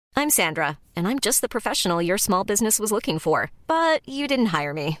I'm Sandra, and I'm just the professional your small business was looking for. But you didn't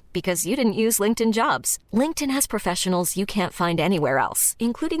hire me because you didn't use LinkedIn Jobs. LinkedIn has professionals you can't find anywhere else,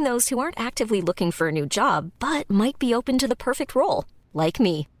 including those who aren't actively looking for a new job, but might be open to the perfect role, like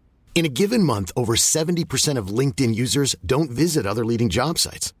me. In a given month, over 70% of LinkedIn users don't visit other leading job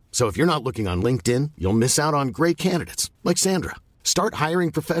sites. So if you're not looking on LinkedIn, you'll miss out on great candidates like Sandra. Start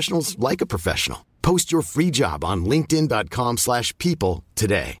hiring professionals like a professional. Post your free job on linkedin.com/people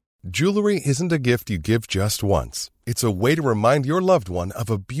today. Jewelry isn't a gift you give just once. It's a way to remind your loved one of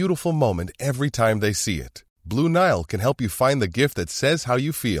a beautiful moment every time they see it. Blue Nile can help you find the gift that says how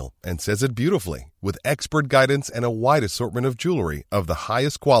you feel and says it beautifully, with expert guidance and a wide assortment of jewelry of the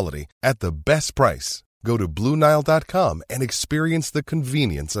highest quality at the best price. Go to BlueNile.com and experience the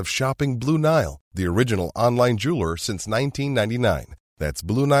convenience of shopping Blue Nile, the original online jeweler since 1999. That's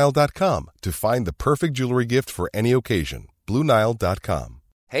BlueNile.com to find the perfect jewelry gift for any occasion. BlueNile.com.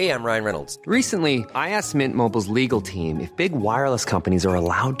 Hey, I'm Ryan Reynolds. Recently, I asked Mint Mobile's legal team if big wireless companies are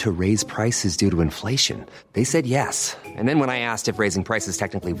allowed to raise prices due to inflation. They said yes. And then when I asked if raising prices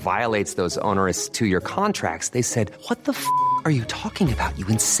technically violates those onerous two-year contracts, they said, "What the f*** are you talking about, you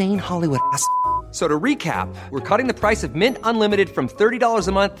insane Hollywood ass?" So to recap, we're cutting the price of Mint Unlimited from $30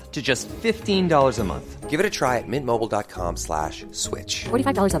 a month to just $15 a month. Give it a try at mintmobile.com/switch.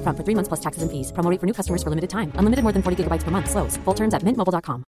 $45 up front for 3 months plus taxes and fees. Promo rate for new customers for limited time. Unlimited more than 40 gigabytes per month. Slows full terms at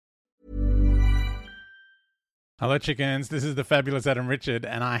mintmobile.com. Hello, chickens. This is the fabulous Adam Richard,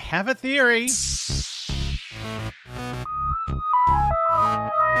 and I have a theory.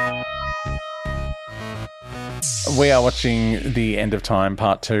 We are watching The End of Time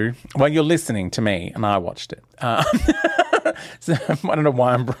Part 2. Well, you're listening to me, and I watched it. So I don't know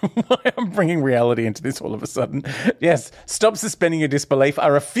why I'm bringing reality into this all of a sudden. Yes, stop suspending your disbelief. I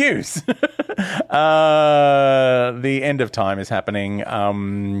refuse. The End of Time is happening.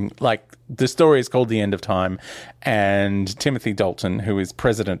 The story is called The End of Time, and Timothy Dalton, who is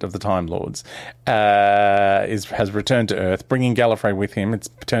president of the Time Lords, has returned to Earth, bringing Gallifrey with him. It's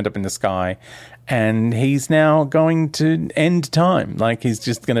turned up in the sky, and he's now going to end time. Like, he's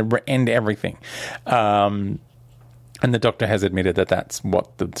just going to end everything. And the Doctor has admitted that that's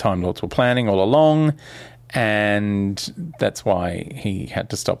what the Time Lords were planning all along, and that's why he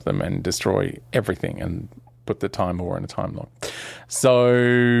had to stop them and destroy everything and put the Time War in a time lock.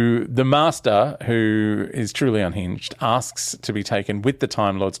 So the Master, who is truly unhinged, asks to be taken with the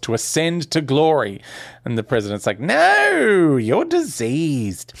Time Lords to ascend to glory. And the President's like, "No, you're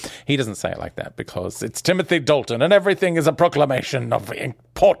diseased." He doesn't say it like that because it's Timothy Dalton and everything is a proclamation of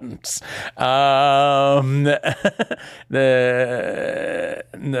importance.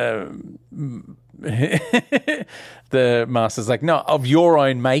 The Master's like, "No, of your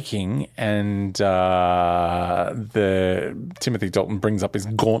own making," and the Timothy Dalton brings up his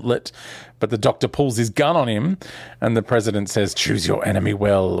gauntlet, but the Doctor pulls his gun on him, and the President says, "Choose your enemy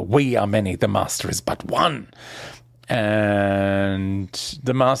well. We are many. The Master is but one." And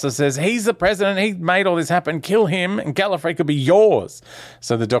the Master says, "He's the President. He made all this happen. Kill him, and Gallifrey could be yours."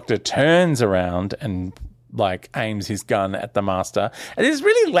 So the Doctor turns around and aims his gun at the Master. And there's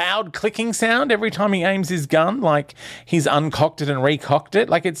really loud clicking sound every time he aims his gun, like he's uncocked it and recocked it.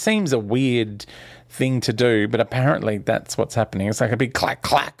 Like, it seems a weird thing to do, but apparently that's what's happening. It's like a big clack,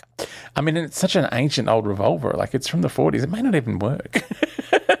 clack. I mean, it's such an ancient old revolver. Like, it's from the 40s. It may not even work.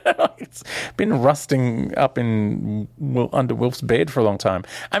 It's been rusting up under Wilf's bed for a long time.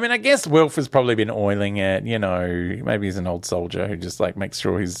 I mean, I guess Wilf has probably been oiling it, maybe he's an old soldier who just makes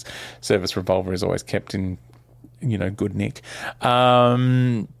sure his service revolver is always kept in, good nick.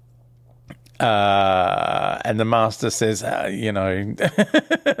 And the Master says,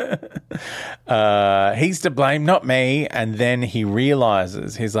 he's to blame, not me. And then he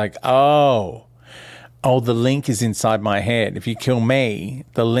realizes, he's like, oh, the link is inside my head. If you kill me,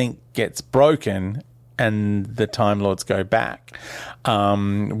 the link gets broken and the Time Lords go back.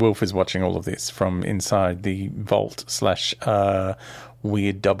 Wilf is watching all of this from inside the vault /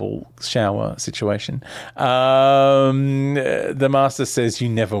 weird double shower situation. The Master says, "You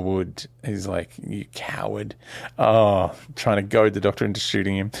never would." He's like, "You coward." Trying to goad the Doctor into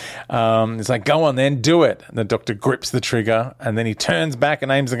shooting him. He's like, "Go on then, do it." And the Doctor grips the trigger, and then he turns back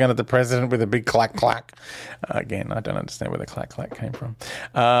and aims the gun at the President with a big clack clack. Again, I don't understand where the clack clack came from.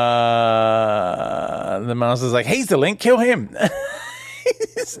 The Master's like, "He's the link, kill him."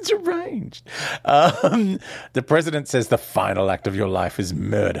 It's deranged. The President says the final act of your life is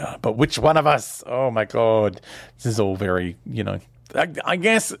murder. But which one of us? Oh, my God. This is all very, I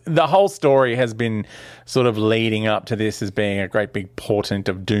guess the whole story has been sort of leading up to this as being a great big portent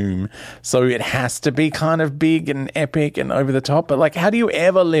of doom. So it has to be kind of big and epic and over the top. But like, how do you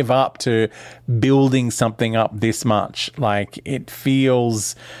ever live up to building something up this much? Like, it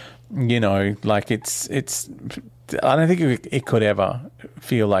feels, you know, like it's. I don't think it could ever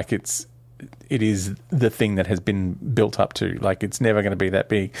feel like it is the thing that has been built up to. Like, it's never going to be that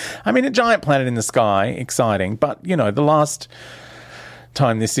big. I mean, a giant planet in the sky, exciting. But, you know, the last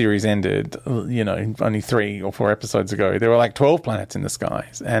time this series ended, you know, only 3 or 4 episodes ago, there were like 12 planets in the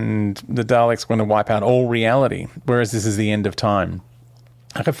skies. And the Daleks were going to wipe out all reality, whereas this is the end of time.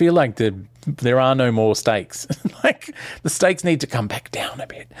 Like, I feel like there are no more stakes. Like, the stakes need to come back down a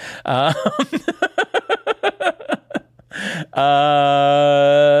bit.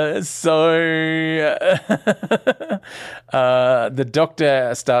 The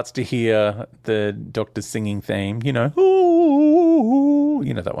Doctor starts to hear the Doctor's singing theme, you know, ooh,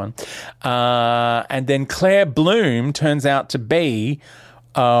 you know that one. And then Claire Bloom turns out to be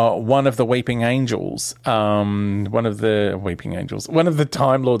one of the Weeping Angels, one of the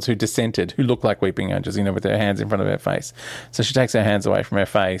Time Lords who dissented, who look like Weeping Angels, you know, with their hands in front of her face. So she takes her hands away from her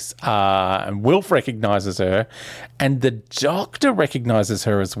face, and Wilf recognises her, and the Doctor recognises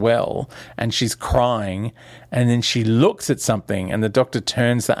her as well, and she's crying, and then she looks at something, and the Doctor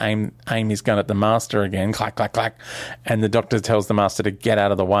turns to aim his gun at the Master again, clack, clack, clack, and the Doctor tells the Master to get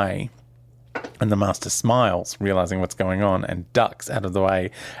out of the way. And the Master smiles, realising what's going on, and ducks out of the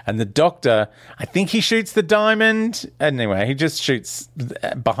way. And the Doctor, I think he shoots the diamond. Anyway, he just shoots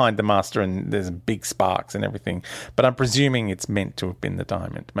behind the Master, and there's big sparks and everything. But I'm presuming it's meant to have been the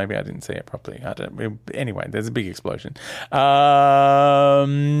diamond. Maybe I didn't see it properly. Anyway, there's a big explosion.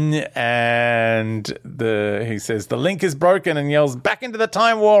 And he says, the link is broken, and yells, back into the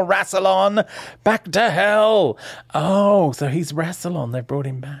Time War, Rassilon! Back to hell! Oh, so he's Rassilon. They brought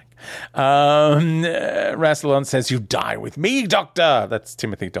him back. Rassilon says, you die with me, Doctor. That's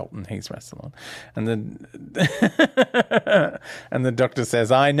Timothy Dalton. He's Rassilon. And the Doctor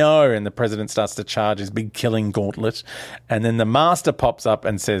says, I know. And the President starts to charge his big killing gauntlet. And then the Master pops up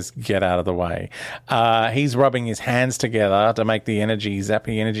and says, get out of the way. He's rubbing his hands together to make the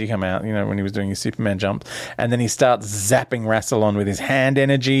zappy energy come out, you know, when he was doing his Superman jump. And then he starts zapping Rassilon with his hand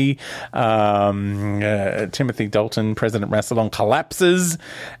energy. Timothy Dalton, President Rassilon, collapses,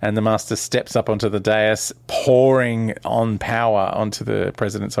 and the Master steps up onto the dais, pouring on power onto the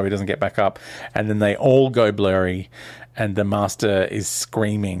President so he doesn't get back up. And then they all go blurry, and the Master is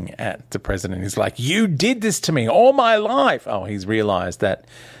screaming at the President. He's like, you did this to me all my life. Oh, he's realised that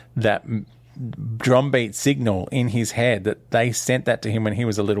drumbeat signal in his head, that they sent that to him when he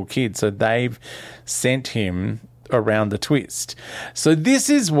was a little kid. So they've sent him around the twist. So this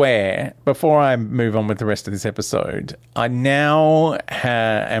is where, before I move on with the rest of this episode, I now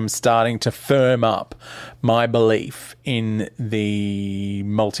am starting to firm up my belief in the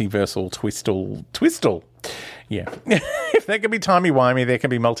multiversal twistle. Yeah. If there can be timey-wimey, there can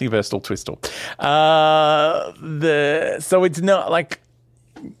be multiversal twistle. So it's not like,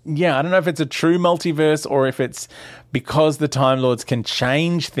 yeah, I don't know if it's a true multiverse or if it's because the Time Lords can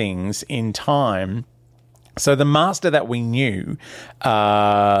change things in time. So the Master that we knew,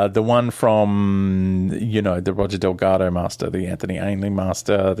 the one from, you know, the Roger Delgado Master, the Anthony Ainley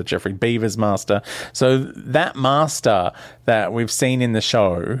Master, the Jeffrey Beavers Master. So that Master that we've seen in the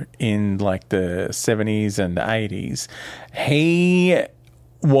show in like the 70s and the 80s, he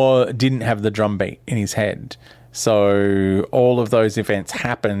didn't have the drum beat in his head. So all of those events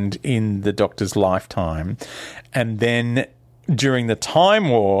happened in the Doctor's lifetime. And then during the Time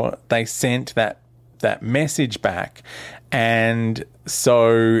War, they sent that message back, and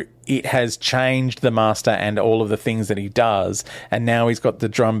so it has changed the Master and all of the things that he does, and now he's got the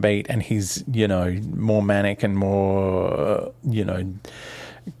drum beat and he's, you know, more manic and more, you know,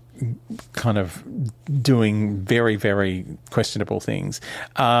 kind of doing very, very questionable things.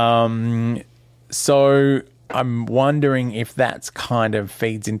 So I'm wondering if that's kind of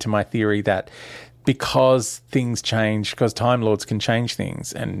feeds into my theory that because things change, because Time Lords can change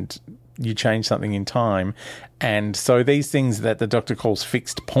things, and you change something in time, and so these things that the Doctor calls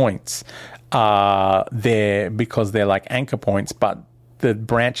fixed points are there because they're like anchor points, but the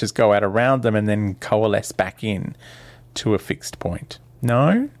branches go out around them and then coalesce back in to a fixed point.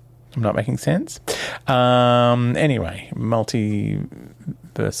 No? I'm not making sense? Anyway,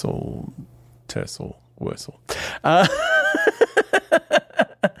 multiversal tercel wursel.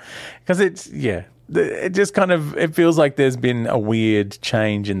 Because it's, yeah, it just kind of, it feels like there's been a weird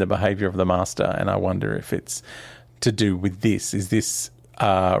change in the behaviour of the Master, and I wonder if it's to do with this. Is this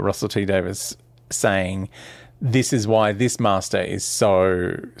Russell T Davies saying this is why this master is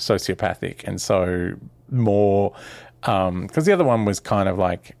so sociopathic and so more, because the other one was kind of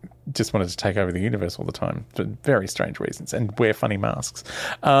like just wanted to take over the universe all the time for very strange reasons and wear funny masks.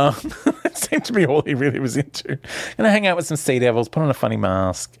 That seemed to be all he really was into. And I hang out with some sea devils, put on a funny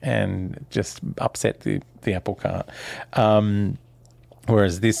mask, and just upset the apple cart.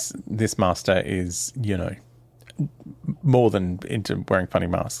 Whereas this master is, you know, more than into wearing funny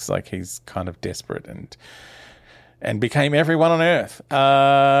masks. Like, he's kind of desperate and became everyone on Earth.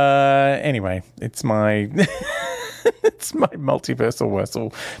 Anyway, it's my it's my multiversal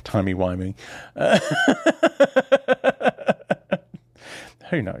wursel timey-wimey.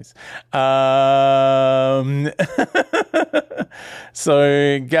 Who knows? So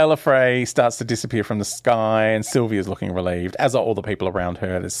Gallifrey starts to disappear from the sky, and Sylvia's looking relieved, as are all the people around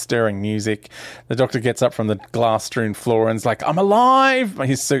her. There's stirring music. The Doctor gets up from the glass-strewn floor and is like, I'm alive!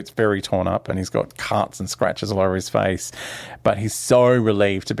 His suit's very torn up, and he's got cuts and scratches all over his face. But he's so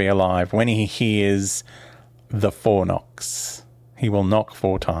relieved to be alive when he hears the 4 knocks. He will knock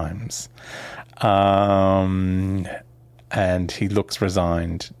 4 times. And he looks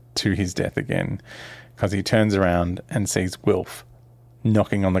resigned to his death again, because he turns around and sees Wilf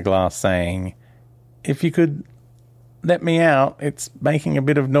knocking on the glass saying, if you could let me out, it's making a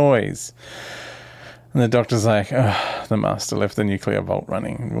bit of noise. And the Doctor's like, oh, the master left the nuclear vault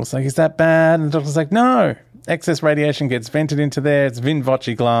running. And Wilf's like, is that bad? And the Doctor's like, no, excess radiation gets vented into there. It's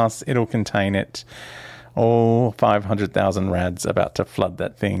Vinvoce glass. It'll contain it. All 500,000 rads about to flood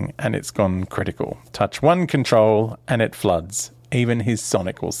that thing, and it's gone critical. Touch one control and it floods. Even his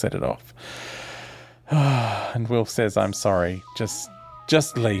sonic will set it off. And Wilf says, I'm sorry, just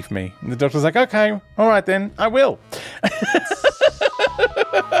leave me. And the Doctor's like, okay, all right then, I will.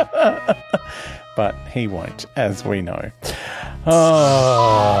 But he won't, as we know.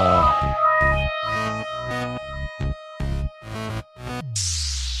 Oh.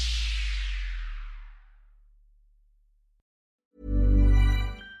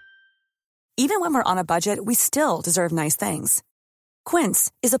 Even when we're on a budget, we still deserve nice things.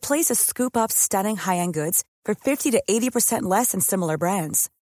 Quince is a place to scoop up stunning high-end goods for 50 to 80% less than similar brands.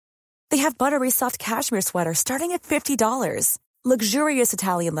 They have buttery soft cashmere sweaters starting at $50, luxurious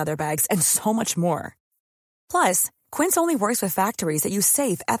Italian leather bags, and so much more. Plus, Quince only works with factories that use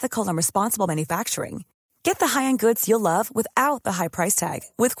safe, ethical, and responsible manufacturing. Get the high-end goods you'll love without the high price tag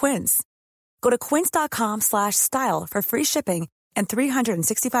with Quince. Go to quince.com/style for free shipping and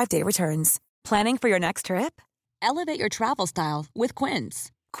 365-day returns. Planning for your next trip? Elevate your travel style with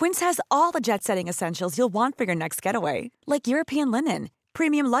Quince. Quince has all the jet-setting essentials you'll want for your next getaway, like European linen,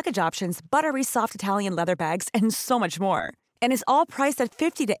 premium luggage options, buttery soft Italian leather bags, and so much more. And is all priced at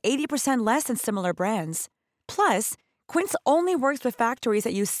 50 to 80% less than similar brands. Plus, Quince only works with factories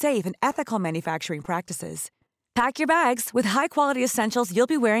that use safe and ethical manufacturing practices. Pack your bags with high-quality essentials you'll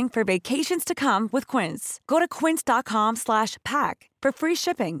be wearing for vacations to come with Quince. Go to quince.com/pack for free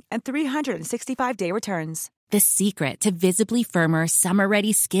shipping and 365-day returns. The secret to visibly firmer,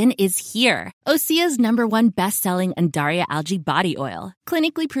 summer-ready skin is here. Osea's #1 best-selling Undaria Algae Body Oil.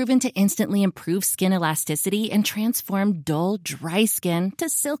 Clinically proven to instantly improve skin elasticity and transform dull, dry skin to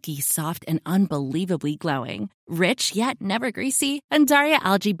silky, soft, and unbelievably glowing. Rich yet never greasy, Undaria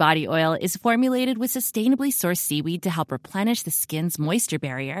Algae Body Oil is formulated with sustainably sourced seaweed to help replenish the skin's moisture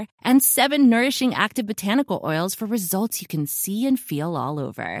barrier, and 7 nourishing active botanical oils for results you can see and feel all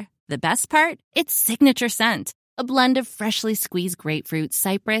over. The best part? Its signature scent. A blend of freshly squeezed grapefruit,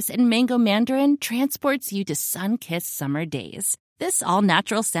 cypress, and mango mandarin transports you to sun-kissed summer days. This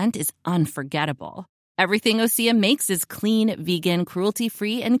all-natural scent is unforgettable. Everything Osea makes is clean, vegan,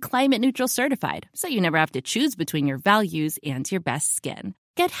 cruelty-free, and climate-neutral certified, so you never have to choose between your values and your best skin.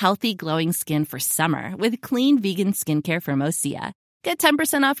 Get healthy, glowing skin for summer with clean, vegan skincare from Osea. Get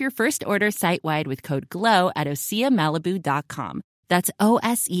 10% off your first order site-wide with code GLOW at OseaMalibu.com. That's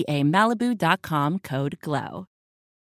OSEA Malibu.com, code GLOW.